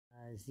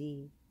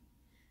Ozzy,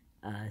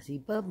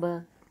 Ozzy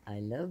Bubba, I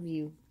love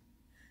you.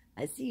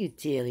 I see you,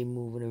 Taily,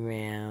 moving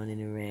around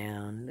and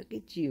around. Look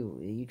at you.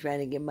 Are you trying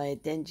to get my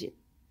attention?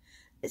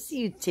 I see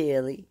you,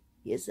 Taily.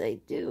 Yes, I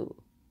do.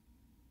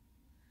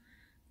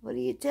 What are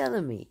you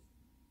telling me?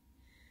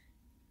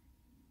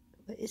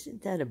 But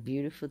isn't that a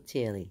beautiful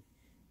Taily?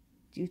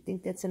 Do you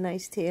think that's a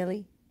nice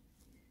Taily?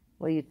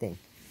 What do you think?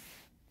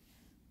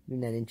 You're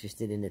not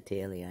interested in the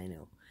Taily, I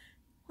know.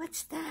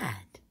 What's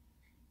that?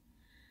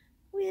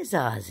 Where's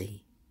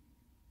Ozzy?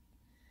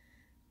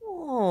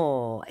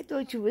 Oh, I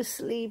thought you were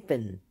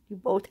sleeping. You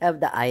both have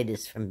the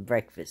itis from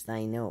breakfast,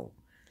 I know.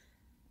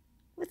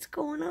 What's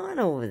going on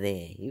over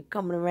there? You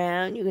coming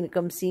around? You gonna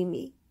come see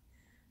me?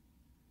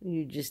 Or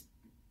you just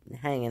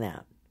hanging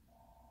out?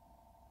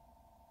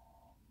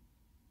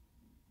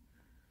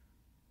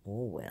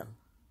 Oh, well,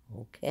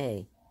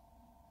 okay.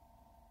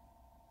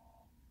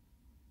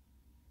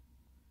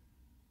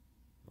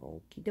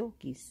 Okie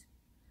dokies.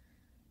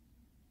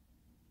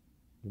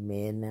 You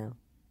mad now?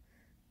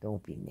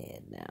 Don't be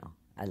mad now.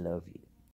 I love you.